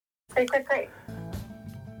Great.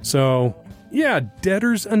 So, yeah,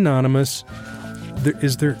 Debtors Anonymous.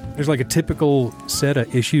 There's like a typical set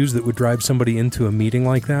of issues that would drive somebody into a meeting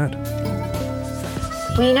like that?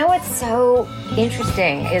 Well, you know what's so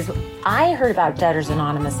interesting is I heard about Debtors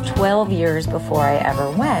Anonymous 12 years before I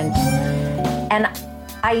ever went. And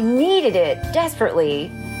I needed it desperately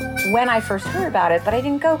when I first heard about it, but I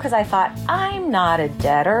didn't go because I thought, I'm not a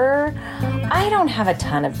debtor. I don't have a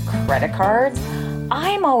ton of credit cards.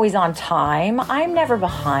 I'm always on time. I'm never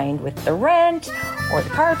behind with the rent or the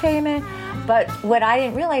car payment. But what I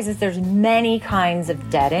didn't realize is there's many kinds of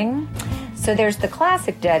debting. So there's the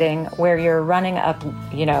classic debting where you're running up,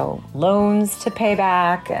 loans to pay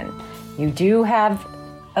back, and you do have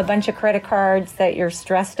a bunch of credit cards that you're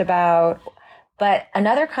stressed about. But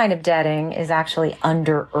another kind of debting is actually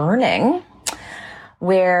under-earning,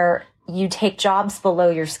 where you take jobs below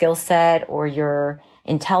your skill set or your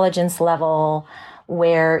intelligence level,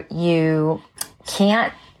 where you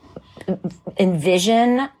can't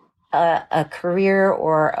envision a career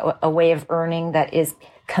or a way of earning that is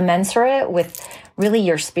commensurate with really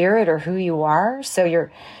your spirit or who you are. So you're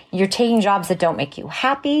taking jobs that don't make you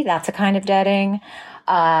happy. That's a kind of debting.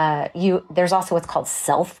 There's also what's called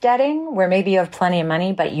self-debting, where maybe you have plenty of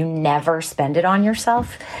money, but you never spend it on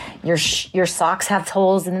yourself. Your socks have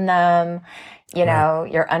holes in them.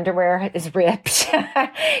 Your underwear is ripped.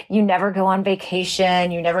 You never go on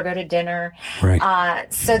vacation. You never go to dinner. Right.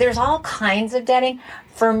 So there's all kinds of debting.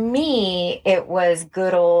 For me, it was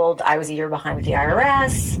good old, I was a year behind with the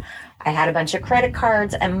IRS. I had a bunch of credit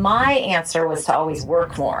cards, and my answer was to always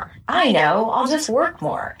work more. I know, I'll just work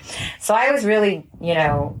more. So I was really,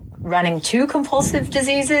 running 2 compulsive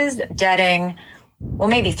diseases, debting, well,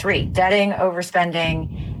 maybe 3, debting,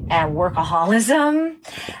 overspending, and workaholism.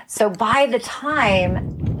 So by the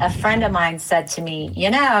time a friend of mine said to me,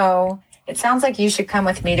 it sounds like you should come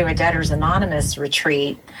with me to a Debtors Anonymous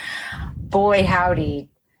retreat, boy, howdy,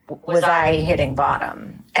 was I hitting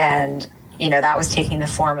bottom. And, that was taking the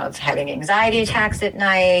form of having anxiety attacks at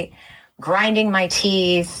night, grinding my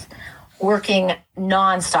teeth, working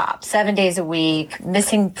nonstop, 7 days a week,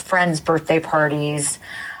 missing friends' birthday parties,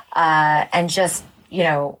 and just,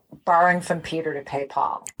 borrowing from Peter to pay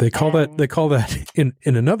Paul. They call that in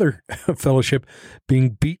another fellowship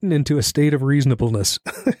being beaten into a state of reasonableness.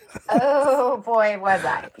 Oh boy, was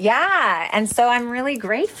I. Yeah. And so I'm really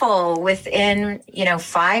grateful. Within,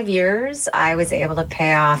 5 years, I was able to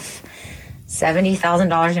pay off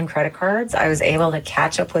 $70,000 in credit cards. I was able to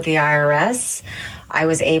catch up with the IRS. I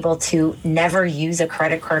was able to never use a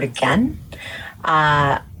credit card again.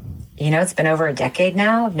 It's been over a decade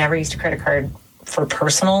now. I've never used a credit card for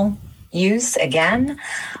personal use again,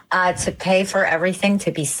 to pay for everything,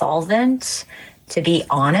 to be solvent, to be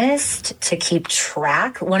honest, to keep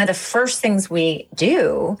track. One of the first things we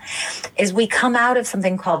do is we come out of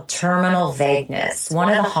something called terminal vagueness. One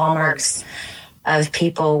of the hallmarks of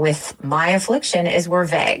people with my affliction is we're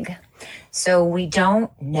vague. So we don't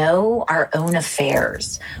know our own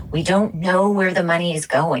affairs. We don't know where the money is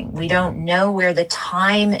going. We don't know where the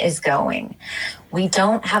time is going. We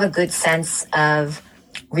don't have a good sense of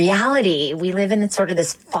reality. We live in sort of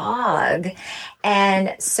this fog.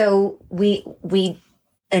 And so we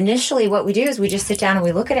initially what we do is we just sit down and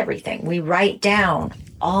we look at everything. We write down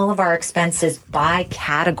all of our expenses by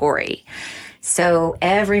category. So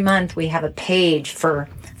every month we have a page for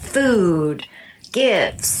food,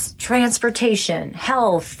 gifts, transportation,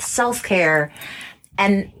 health, self-care.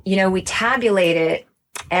 And, we tabulate it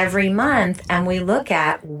every month and we look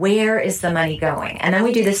at where is the money going. And then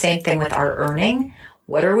we do the same thing with our earning.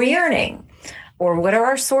 What are we earning? Or what are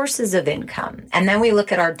our sources of income? And then we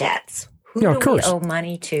look at our debts. Who do we owe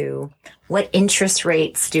money to? What interest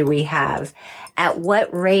rates do we have? At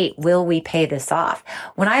what rate will we pay this off?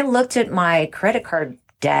 When I looked at my credit card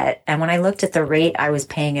debt and when I looked at the rate I was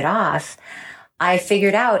paying it off, I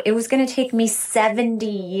figured out it was going to take me 70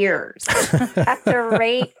 years at the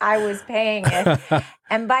rate I was paying it.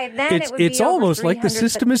 And by then it would be it's almost like the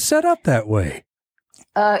system is set up that way.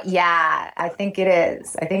 Yeah, I think it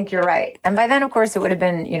is. I think you're right. And by then, of course, it would have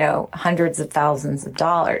been, hundreds of thousands of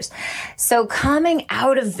dollars. So coming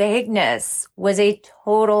out of vagueness was a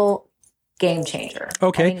total game changer.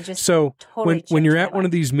 Okay. So totally when you're at one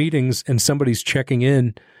of these meetings and somebody's checking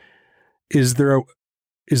in, is there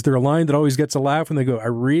a line that always gets a laugh when they go, I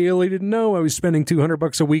really didn't know I was spending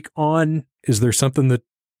 $200 a week on, is there something that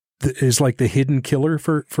is like the hidden killer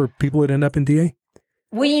for people that end up in DA?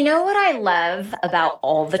 Well, you know what I love about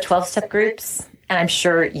all the 12-step groups, and I'm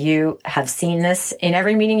sure you have seen this in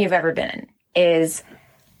every meeting you've ever been in, is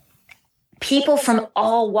people from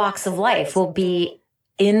all walks of life will be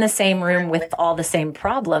in the same room with all the same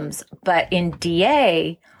problems. But in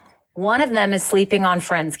DA, one of them is sleeping on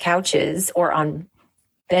friends' couches or on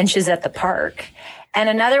benches at the park. And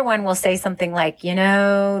another one will say something like,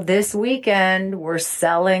 this weekend we're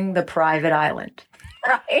selling the private island.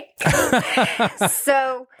 Right.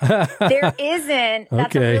 So there isn't,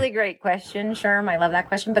 that's a really great question, Sherm. I love that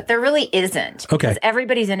question, but there really isn't because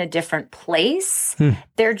everybody's in a different place.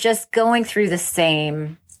 They're just going through the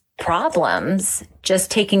same problems, just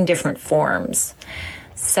taking different forms.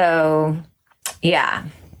 So, yeah.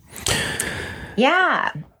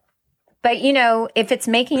 But, if it's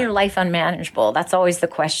making your life unmanageable, that's always the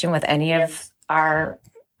question with any of our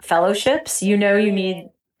fellowships. You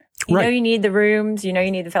need the rooms, you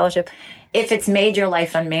need the fellowship. If it's made your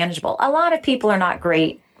life unmanageable, a lot of people are not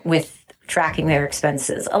great with tracking their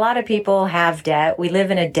expenses. A lot of people have debt. We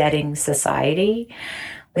live in a debting society.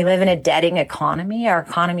 We live in a debting economy. Our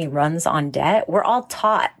economy runs on debt. We're all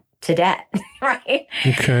taught to debt, right?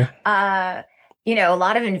 Okay. A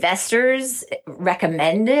lot of investors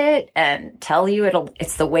recommend it and tell you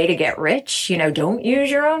it's the way to get rich. Don't use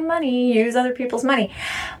your own money, use other people's money.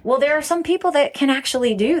 Well, there are some people that can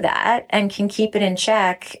actually do that and can keep it in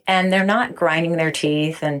check, and they're not grinding their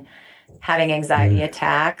teeth and having anxiety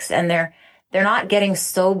attacks, and they're not getting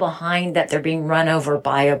so behind that they're being run over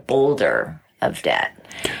by a boulder of debt.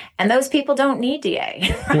 And those people don't need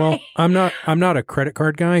DA. Right? Well, I'm not a credit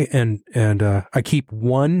card guy, and I keep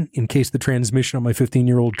one in case the transmission on my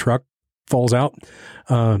 15-year-old truck falls out,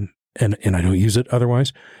 and I don't use it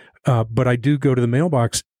otherwise. But I do go to the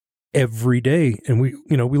mailbox every day, and we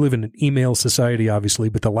live in an email society, obviously.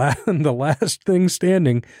 But the last thing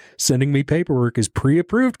standing, sending me paperwork, is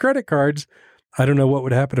pre-approved credit cards. I don't know what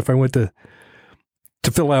would happen if I went to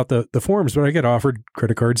fill out the forms, but I get offered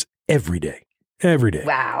credit cards every day. Every day.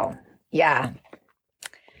 Wow. Yeah.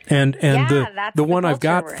 And the one I've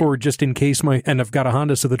got for just in case and I've got a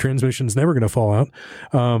Honda, so the transmission's never going to fall out.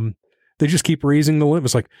 They just keep raising the limit.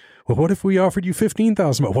 It's like, well, what if we offered you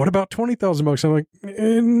 $15,000? What about $20,000? I'm like,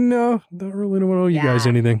 no, don't really want to owe you guys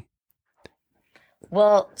anything.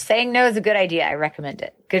 Well, saying no is a good idea. I recommend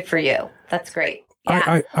it. Good for you. That's great.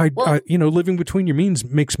 Yeah. I living between your means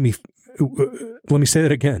makes me. Let me say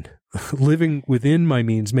that again. Living within my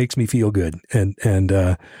means makes me feel good. And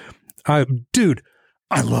I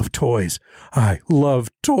love toys. I love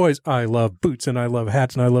toys. I love boots, and I love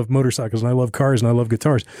hats, and I love motorcycles, and I love cars, and I love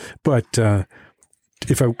guitars. But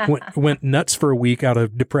if I went nuts for a week out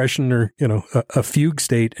of depression or, a fugue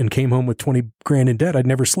state and came home with 20 grand in debt, I'd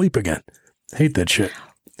never sleep again. Hate that shit.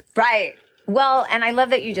 Right. Well, and I love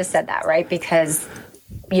that you just said that, right? Because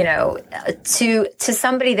to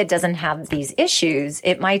somebody that doesn't have these issues,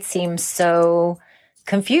 it might seem so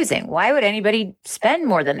confusing. Why would anybody spend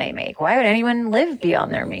more than they make? Why would anyone live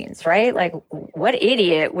beyond their means? Right? Like, what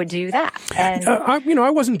idiot would do that? And I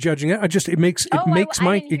wasn't judging it.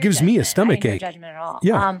 It gives me a stomach ache. No judgment at all.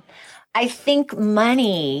 Yeah. I think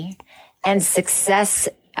money and success,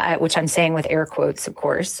 which I'm saying with air quotes, of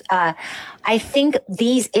course, I think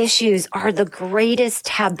these issues are the greatest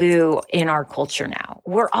taboo in our culture now.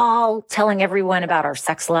 We're all telling everyone about our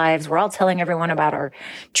sex lives. We're all telling everyone about our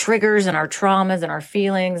triggers and our traumas and our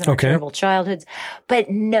feelings and our terrible childhoods. But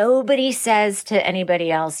nobody says to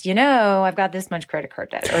anybody else, I've got this much credit card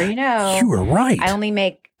debt, or, you were right. I only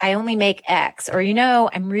make X, or,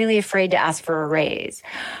 I'm really afraid to ask for a raise.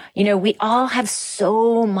 We all have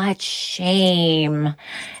so much shame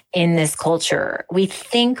in this culture. We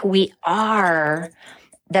think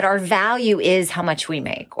that our value is how much we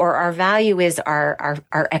make, or our value is our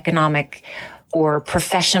economic or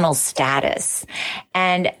professional status.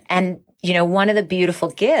 And one of the beautiful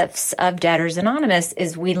gifts of Debtors Anonymous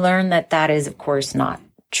is we learn that is, of course, not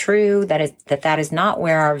true, that is not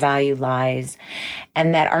where our value lies,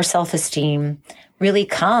 and that our self-esteem really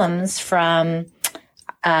comes from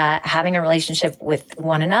having a relationship with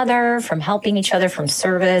one another, from helping each other, from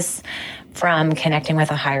service, from connecting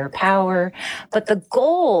with a higher power. But the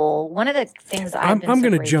goal, one of the things I'm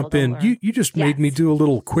going to jump in. You just made me do a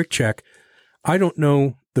little quick check. I don't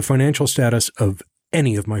know the financial status of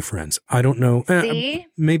any of my friends. I don't know.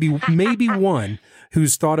 Maybe one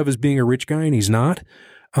who's thought of as being a rich guy and he's not.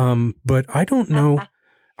 But I don't know.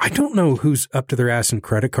 I don't know who's up to their ass in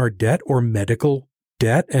credit card debt or medical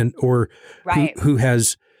debt, or who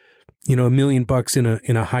has, $1 million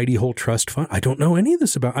in a hidey hole trust fund. I don't know any of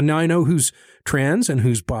this about. Now I know who's trans and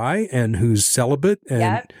who's bi and who's celibate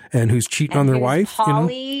and who's cheating on their wife.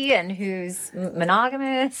 Poly and who's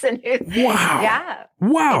monogamous and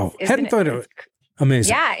wow. Hadn't thought of it.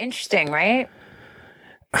 Amazing. Yeah, interesting, right?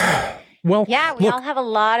 Well, yeah, we all have a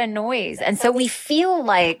lot of noise. And so we feel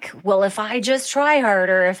like, well, if I just try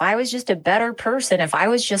harder, if I was just a better person, if I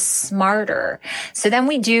was just smarter. So then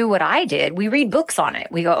we do what I did. We read books on it.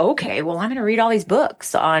 We go, okay, well, I'm going to read all these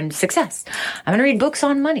books on success. I'm going to read books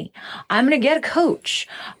on money. I'm going to get a coach.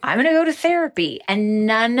 I'm going to go to therapy. And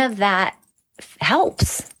none of that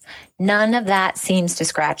helps. None of that seems to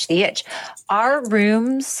scratch the itch. Our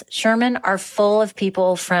rooms, Sherman, are full of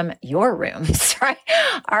people from your rooms, right?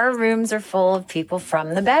 Our rooms are full of people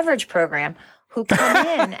from the beverage program who come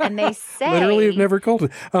in and they say... Literally have never called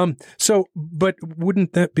it. But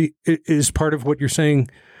wouldn't that be, is part of what you're saying,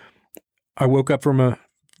 I woke up from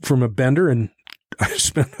a bender and I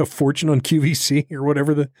spent a fortune on QVC or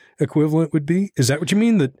whatever the equivalent would be? Is that what you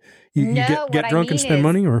mean? That you get drunk and spend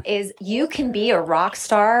money? Or is you can be a rock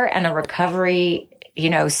star and a recovery,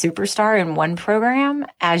 superstar in one program,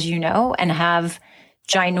 as you know, and have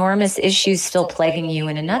ginormous issues still plaguing you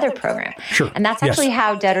in another program. Sure. And that's actually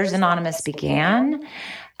how Debtors Anonymous began,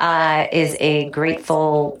 is a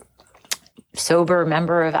grateful, sober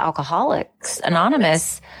member of Alcoholics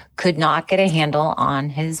Anonymous could not get a handle on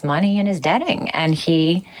his money and his debting. And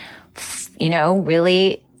he,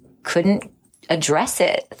 really couldn't address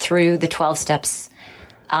it through the 12 steps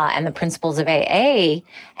and the principles of AA.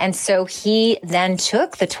 And so he then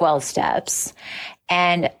took the 12 steps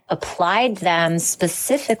and applied them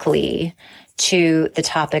specifically to the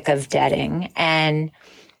topic of debting, and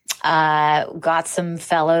got some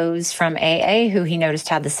fellows from AA who he noticed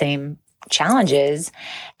had the same challenges,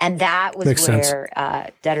 and that was where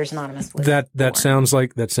Debtors Anonymous was. That sounds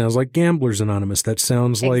like Gamblers Anonymous. That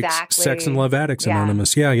sounds like Sex and Love Addicts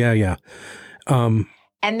Anonymous. Yeah.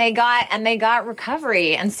 And they got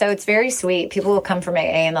recovery, and so it's very sweet. People will come from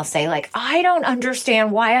AA and they'll say, like, I don't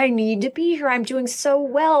understand why I need to be here. I'm doing so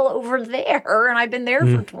well over there, and I've been there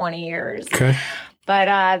for 20 years. Okay.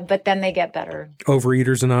 But then they get better.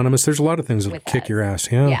 Overeaters Anonymous. There's a lot of things that'll kick your ass.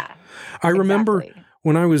 Yeah. I remember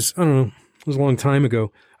when I was, I don't know, it was a long time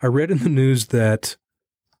ago, I read in the news that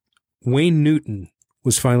Wayne Newton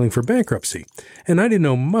was filing for bankruptcy. And I didn't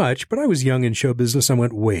know much, but I was young in show business. I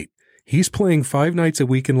went, wait, he's playing 5 nights a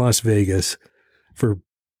week in Las Vegas for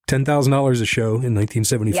 $10,000 a show in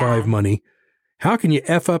 1975 money. How can you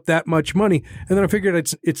F up that much money? And then I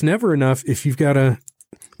figured it's never enough if you've got it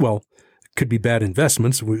could be bad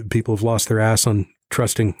investments. People have lost their ass on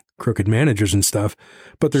trusting crooked managers and stuff.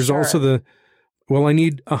 But there's also I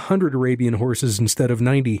need 100 Arabian horses instead of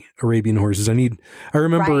 90 Arabian horses. I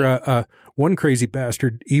remember one crazy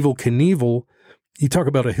bastard, Evel Knievel. You talk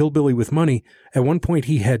about a hillbilly with money. At one point,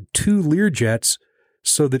 he had 2 Learjets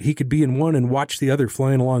so that he could be in one and watch the other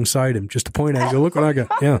flying alongside him, just to point at it and go, look what I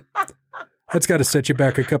got. Yeah. That's got to set you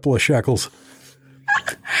back a couple of shekels.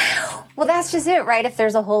 Well, that's just it, right? If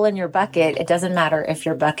there's a hole in your bucket, it doesn't matter if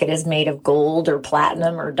your bucket is made of gold or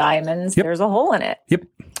platinum or diamonds. Yep. There's a hole in it. Yep.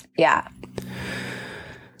 Yeah.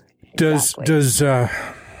 Does the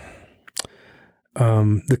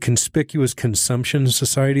conspicuous consumption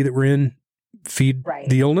society that we're in feed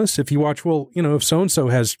the illness? If you watch, if so-and-so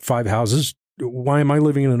has 5 houses, why am I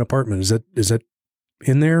living in an apartment? Is that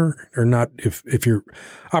in there or not? If you're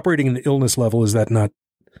operating in the illness level, is that not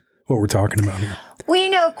what we're talking about here?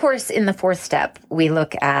 Well, of course, in the 4th step, we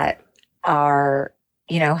look at our,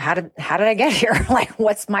 how did I get here? Like,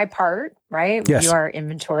 what's my part, right? Yes. We do our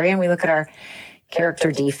inventory and we look at our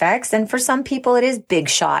character defects. And for some people, it is big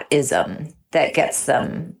shot-ism that gets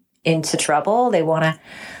them into trouble. They want to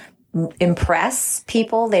impress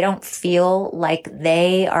people. They don't feel like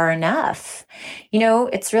they are enough.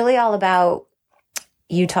 It's really all about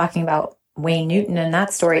you talking about Wayne Newton and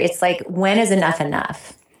that story. It's like, when is enough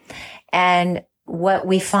enough? And what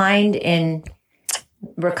we find in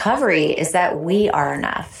recovery is that we are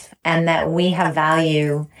enough and that we have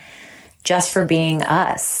value just for being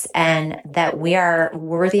us, and that we are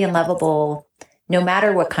worthy and lovable no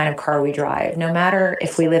matter what kind of car we drive, no matter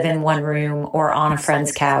if we live in one room or on a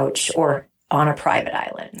friend's couch or on a private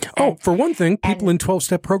island. For one thing, people in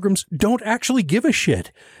 12-step programs don't actually give a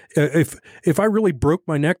shit. If I really broke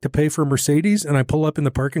my neck to pay for a Mercedes and I pull up in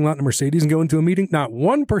the parking lot in a Mercedes and go into a meeting, not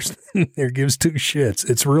one person there gives 2 shits.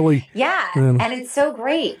 It's really... Yeah, and it's so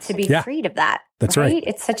great to be freed of that. That's right.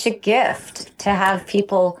 It's such a gift to have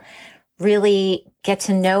people really get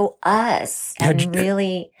to know us and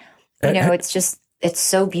really, it's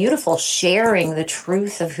so beautiful sharing the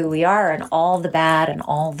truth of who we are and all the bad and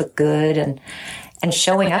all the good and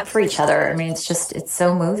showing up for each other. I mean, it's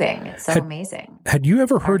so moving. It's so amazing. Had you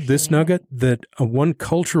ever heard this nugget that one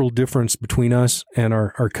cultural difference between us and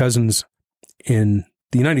our cousins in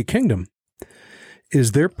the United Kingdom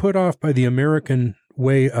is they're put off by the American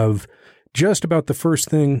way of just about the first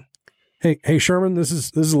thing Hey, Sherman, this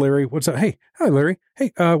is Larry. What's up? Hey, hi, Larry.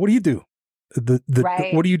 Hey, what do you do?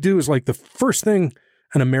 What do you do is like the first thing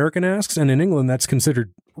an American asks, and in England, that's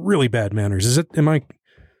considered really bad manners. Is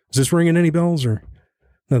this ringing any bells or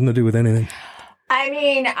nothing to do with anything? I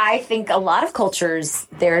mean, I think a lot of cultures,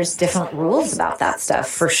 there's different rules about that stuff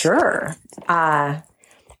for sure.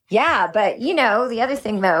 Yeah, but the other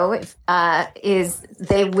thing though is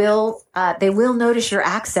they will notice your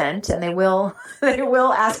accent, and they will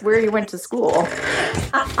ask where you went to school.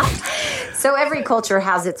 So every culture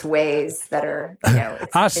has its ways that are.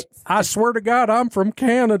 I swear to God, I'm from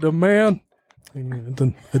Canada, man.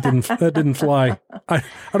 That didn't fly. I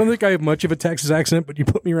don't think I have much of a Texas accent, but you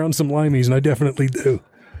put me around some limeys, and I definitely do.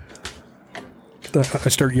 I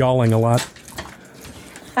start yawling a lot.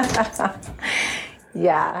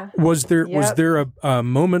 Yeah. Was there a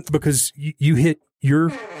moment, because you hit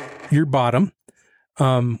your bottom?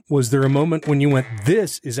 Was there a moment when you went,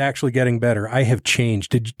 this is actually getting better? I have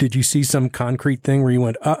changed. Did you see some concrete thing where you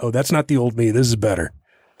went, that's not the old me. This is better.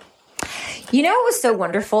 It was so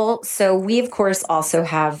wonderful. So we, of course, also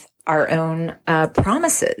have our own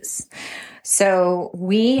promises. So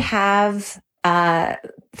we have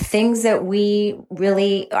things that we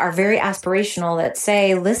really are very aspirational that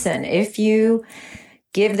say, listen, if you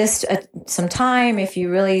give this some time, if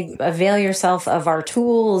you really avail yourself of our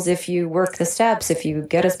tools, if you work the steps, if you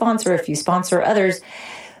get a sponsor, if you sponsor others,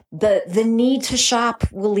 the need to shop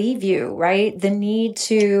will leave you, right? The need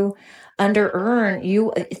to under-earn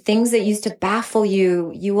you, things that used to baffle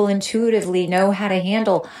you, you will intuitively know how to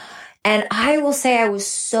handle. And I will say I was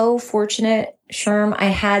so fortunate, Sherm. I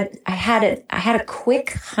had a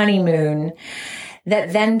quick honeymoon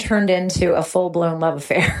that then turned into a full-blown love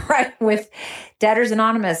affair, right? With Debtors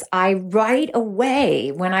Anonymous. I right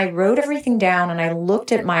away, when I wrote everything down and I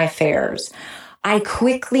looked at my affairs, I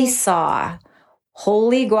quickly saw,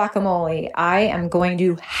 holy guacamole, I am going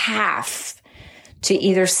to have to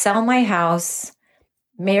either sell my house,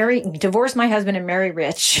 divorce my husband and marry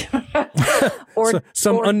rich, or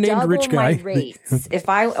some unnamed rich guy, my rates,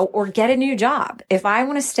 or get a new job. If I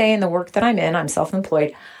want to stay in the work that I'm in, I'm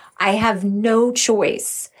self-employed. I have no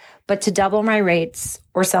choice but to double my rates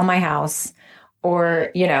or sell my house,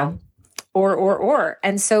 or.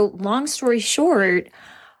 And so, long story short,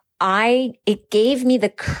 it gave me the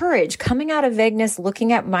courage coming out of vagueness,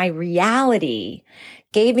 looking at my reality,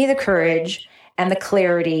 gave me the courage and the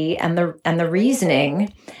clarity and the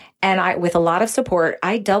reasoning. And with a lot of support,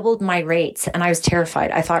 I doubled my rates, and I was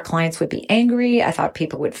terrified. I thought clients would be angry. I thought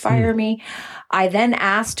people would fire me. I then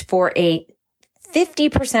asked for a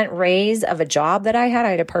 50% raise of a job that I had.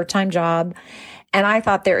 I had a part-time job. And I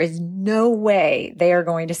thought, there is no way they are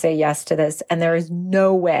going to say yes to this. And there is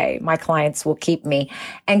no way my clients will keep me.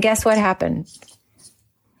 And guess what happened?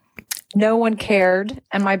 No one cared.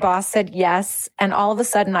 And my boss said yes. And all of a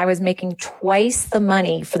sudden I was making twice the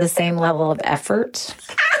money for the same level of effort.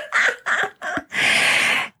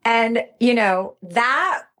 And,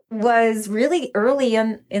 that was really early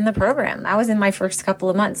in the program. That was in my first couple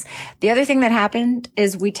of months. The other thing that happened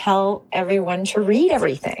is we tell everyone to read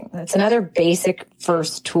everything. That's another basic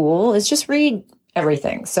first tool, is just read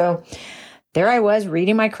everything. So there I was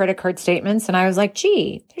reading my credit card statements, and I was like,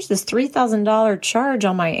 gee, there's this $3,000 charge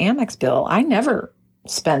on my Amex bill. I never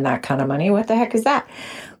spend that kind of money. What the heck is that?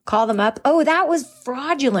 Call them up. Oh, that was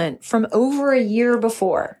fraudulent from over a year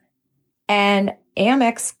before. And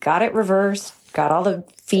Amex got it reversed, got all the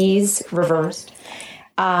fees reversed.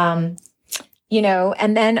 And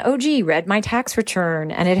then OG read my tax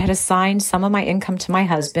return, and it had assigned some of my income to my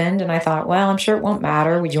husband. And I thought, well, I'm sure it won't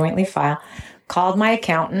matter. We jointly file. Called my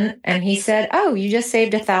accountant, and he said, oh, you just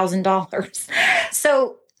saved $1,000.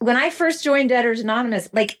 So when I first joined Debtors Anonymous,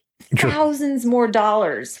 thousands more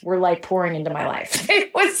dollars were pouring into my life.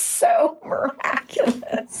 It was so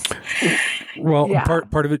miraculous. Well, yeah.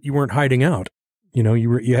 part of it, you weren't hiding out.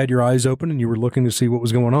 You had your eyes open, and you were looking to see what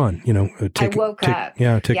was going on. I woke up.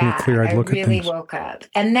 Taking a clear-eyed look at things. I really woke up.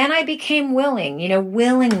 And then I became willing.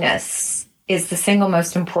 Willingness is the single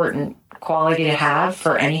most important quality to have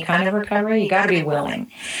for any kind of recovery. You got to be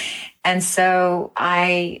willing. And so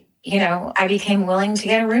I became willing to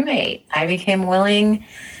get a roommate. I became willing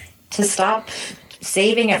to stop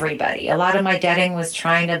saving everybody. A lot of my debting was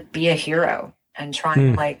trying to be a hero and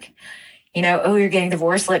trying oh, you're getting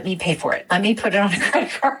divorced. Let me pay for it. Let me put it on a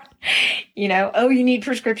credit card. Oh, you need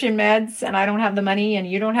prescription meds and I don't have the money and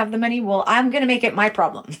you don't have the money. Well, I'm going to make it my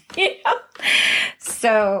problem.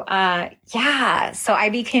 So, so I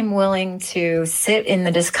became willing to sit in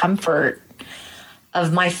the discomfort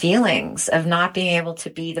of my feelings of not being able to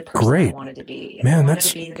be the person I wanted to be. Man, I wanted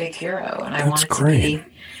to be the big hero, and I wanted to be,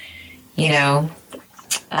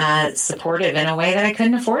 supportive in a way that I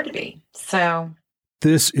couldn't afford to be. So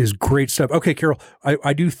this is great stuff. Okay, Carol,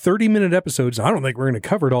 I do 30-minute episodes. I don't think we're going to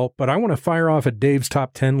cover it all, but I want to fire off a Dave's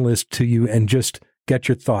top 10 list to you and just get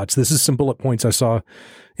your thoughts. This is some bullet points I saw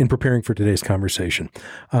in preparing for today's conversation.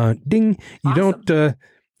 Ding, you awesome.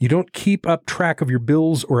 You don't keep up track of your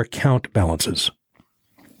bills or account balances.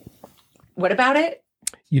 What about it?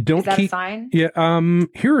 You don't Is that keep. A sign? Yeah.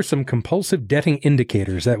 Here are some compulsive debting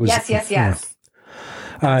indicators. That was yes.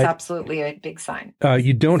 That's absolutely a big sign.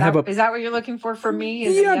 You don't have a. Is that what you're looking for me?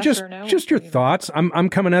 Is yeah, it yes or no? just your thoughts. I'm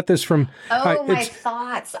coming at this from. My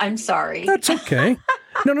thoughts. I'm sorry. That's okay.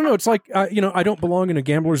 No. It's like I don't belong in a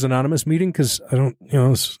Gamblers Anonymous meeting because I don't.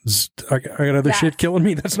 I got other shit killing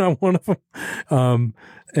me. That's not one of them.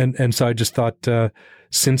 And so I just thought.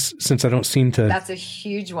 Since I don't seem to. That's a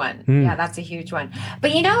huge one. Yeah, that's a huge one.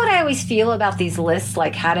 But you know what I always feel about these lists,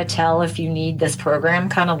 like how to tell if you need this program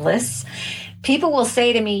kind of lists? People will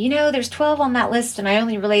say to me, there's 12 on that list and I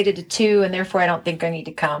only related to 2 and therefore I don't think I need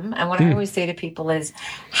to come. And what I always say to people is,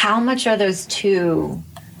 how much are those 2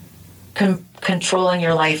 controlling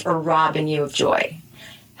your life or robbing you of joy?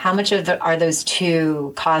 How much are those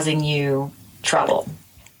 2 causing you trouble?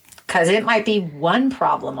 Because it might be one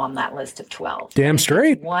problem on that list of 12. Damn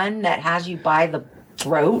straight. One that has you by the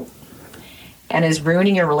throat and is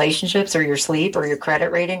ruining your relationships or your sleep or your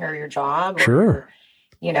credit rating or your job. Sure. Or,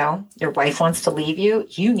 your wife wants to leave you.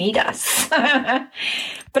 You need us.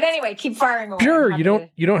 But anyway, keep firing away. Sure. You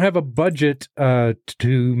don't have a budget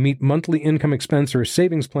to meet monthly income expense or a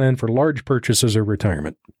savings plan for large purchases or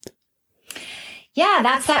retirement. Yeah,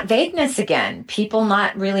 that's that vagueness again. People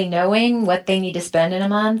not really knowing what they need to spend in a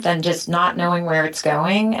month and just not knowing where it's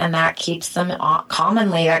going. And that keeps them in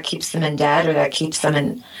debt, or that keeps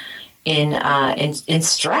them in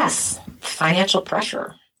stress, financial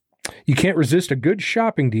pressure. You can't resist a good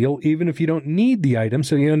shopping deal, even if you don't need the item.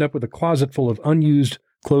 So you end up with a closet full of unused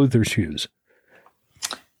clothes or shoes.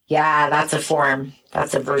 Yeah, that's a form.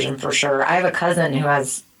 That's a version for sure. I have a cousin who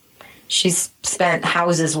she's spent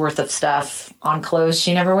houses worth of stuff on clothes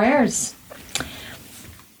she never wears.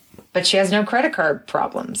 But she has no credit card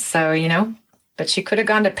problems. So, but she could have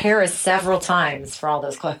gone to Paris several times for all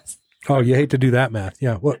those clothes. Oh, you hate to do that math.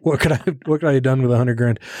 Yeah. What could I have done with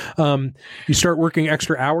 $100,000? You start working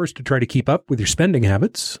extra hours to try to keep up with your spending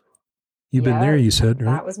habits. You've been there, you said,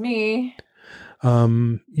 right? That was me.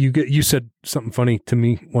 You said something funny to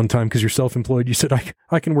me one time because you're self-employed. You said,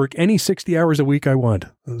 I can work any 60 hours a week I want.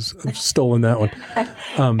 I've stolen that one.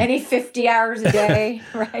 Any 50 hours a day,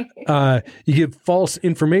 right? You give false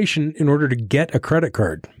information in order to get a credit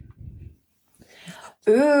card.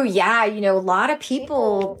 Ooh, yeah. A lot of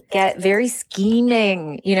people get very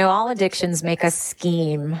scheming. All addictions make us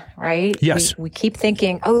scheme, right? Yes. We keep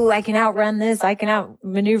thinking, I can outrun this. I can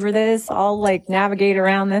outmaneuver this. I'll navigate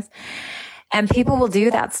around this. And people will do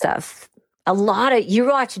that stuff. You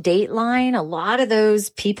watch Dateline, a lot of those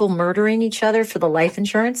people murdering each other for the life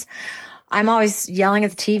insurance. I'm always yelling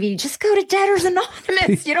at the TV, just go to Debtors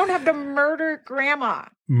Anonymous. You don't have to murder grandma.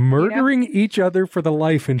 Murdering each other for the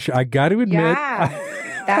life insurance. I got to admit. Yeah,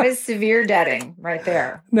 that is severe debting right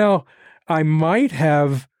there. Now, I might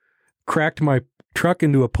have cracked my truck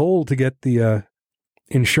into a pole to get the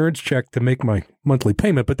insurance check to make my monthly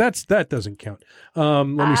payment, but that doesn't count. Let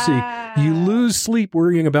me see. You lose sleep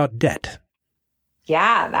worrying about debt.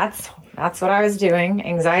 Yeah, that's what I was doing.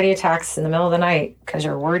 Anxiety attacks in the middle of the night because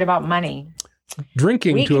you're worried about money.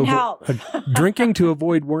 Drinking to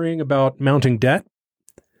avoid worrying about mounting debt.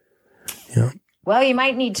 Yeah. Well, you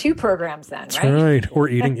might need 2 programs then, right? That's right. Or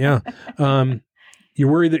eating, yeah. You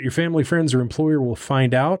worry that your family, friends, or employer will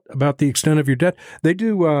find out about the extent of your debt. They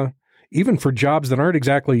do, even for jobs that aren't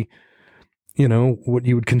exactly, what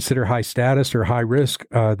you would consider high status or high risk.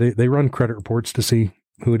 They run credit reports to see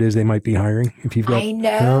who it is they might be hiring. If you've got, I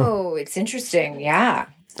know. It's interesting. Yeah.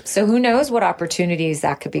 So who knows what opportunities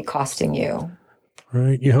that could be costing you.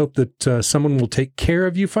 Right. You hope that someone will take care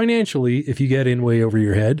of you financially if you get in way over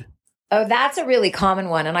your head. Oh, that's a really common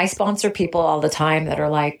one. And I sponsor people all the time that are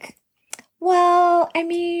like, well,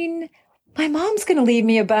 my mom's going to leave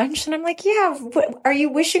me a bunch. And I'm like, yeah, are you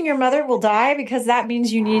wishing your mother will die? Because that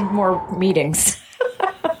means you need more meetings.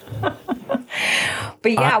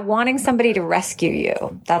 But yeah, wanting somebody to rescue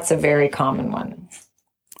you. That's a very common one.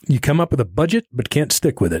 You come up with a budget, but can't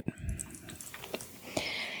stick with it.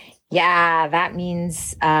 Yeah, that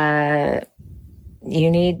means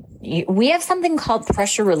we have something called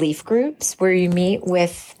pressure relief groups where you meet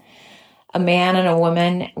with a man and a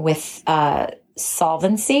woman with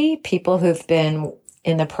solvency, people who've been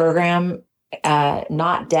in the program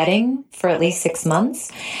not debting for at least 6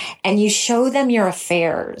 months, and you show them your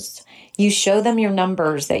affairs. You show them your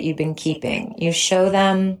numbers that you've been keeping. You show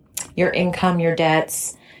them your income, your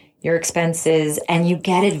debts, your expenses, and you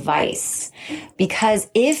get advice. Because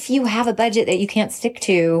if you have a budget that you can't stick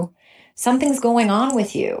to, something's going on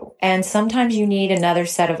with you. And sometimes you need another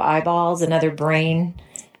set of eyeballs, another brain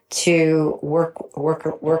to work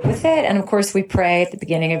with it. And of course, we pray at the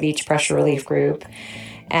beginning of each pressure relief group.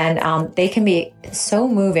 And they can be so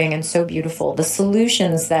moving and so beautiful. The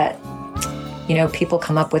solutions that, people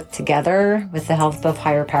come up with together with the help of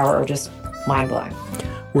higher power are just mind-blowing.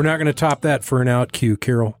 We're not going to top that for an out cue,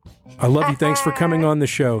 Carol. I love you. Thanks for coming on the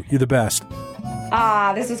show. You're the best.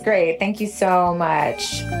 This was great. Thank you so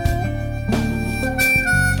much.